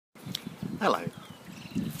Hello,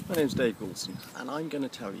 my name's Dave Goulson and I'm going to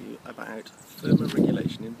tell you about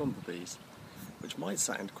thermoregulation in bumblebees, which might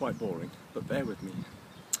sound quite boring, but bear with me.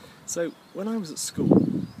 So when I was at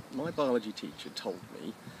school, my biology teacher told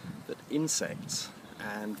me that insects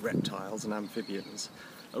and reptiles and amphibians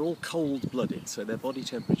are all cold-blooded, so their body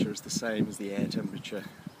temperature is the same as the air temperature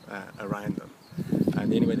around them.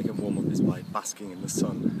 And the only way they can warm up is by basking in the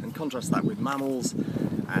sun. And contrast that with mammals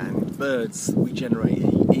and birds. We generate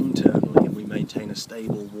heat internally and we maintain a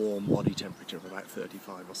stable, warm body temperature of about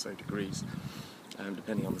 35 or so degrees,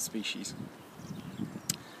 depending on the species.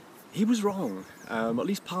 He was wrong, at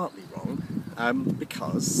least partly wrong,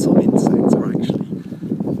 because some insects are actually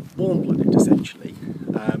warm-blooded, essentially,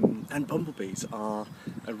 and bumblebees are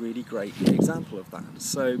a really great example of that.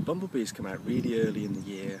 So bumblebees come out really early in the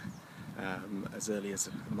year, as early as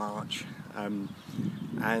March, and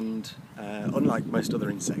unlike most other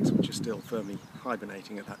insects, which are still firmly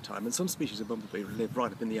hibernating at that time, and some species of bumblebee live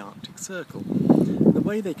right up in the Arctic Circle, the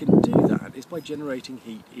way they can do that is by generating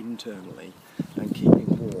heat internally and keeping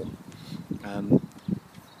warm.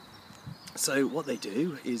 So what they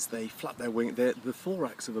do is they flap their wing. The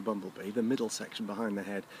thorax of a bumblebee, the middle section behind the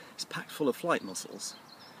head, is packed full of flight muscles.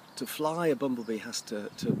 To fly, a bumblebee has to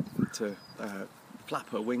flap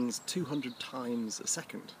her wings 200 times a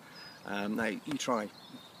second. Now you try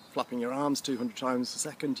flapping your arms 200 times a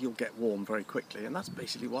second, you'll get warm very quickly, and that's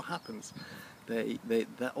basically what happens.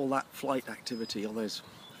 All that flight activity, all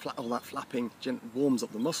that flapping warms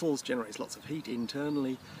up the muscles, generates lots of heat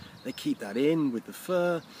internally. They keep that in with the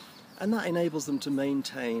fur, and that enables them to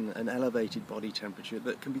maintain an elevated body temperature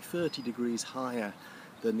that can be 30 degrees higher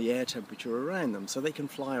than the air temperature around them, so they can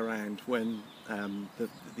fly around when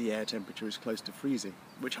the air temperature is close to freezing,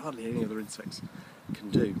 which hardly any other insects can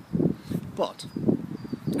do. But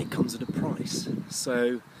it comes at a price.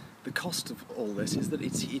 So the cost of all this is that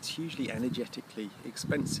it's hugely energetically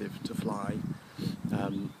expensive to fly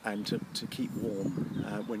and to keep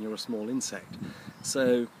warm when you're a small insect.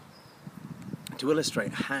 So to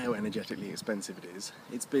illustrate how energetically expensive it is,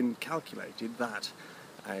 it's been calculated that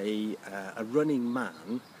a running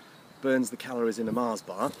man burns the calories in a Mars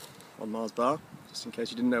bar, just in case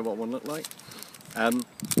you didn't know what one looked like,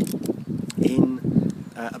 in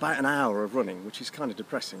about an hour of running, which is kind of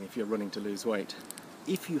depressing if you're running to lose weight.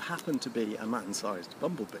 If you happen to be a man-sized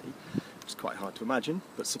bumblebee, which is quite hard to imagine,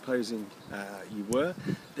 but supposing you were,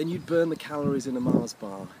 then you'd burn the calories in a Mars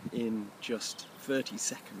bar in just 30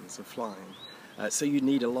 seconds of flying. So you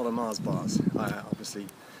need a lot of Mars bars. Obviously,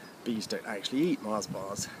 bees don't actually eat Mars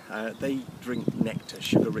bars. They drink nectar,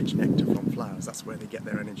 sugar-rich nectar from flowers. That's where they get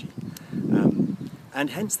their energy. And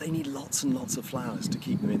hence they need lots and lots of flowers to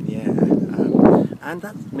keep them in the air. And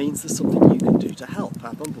that means there's something you can do to help.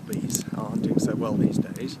 Our bumblebees aren't doing so well these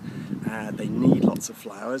days. They need lots of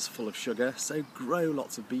flowers full of sugar, so grow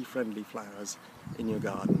lots of bee-friendly flowers in your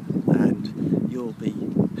garden, and you'll be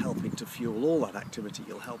helping to fuel all that activity.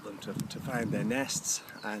 You'll help them to found their nests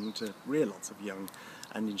and to rear lots of young,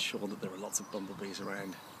 and ensure that there are lots of bumblebees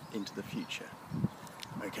around into the future.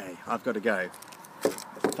 Okay, I've got to go.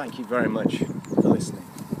 Thank you very much for listening.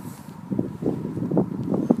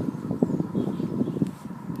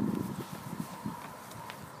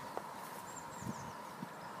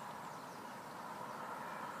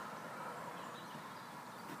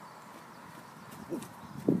 Ooh.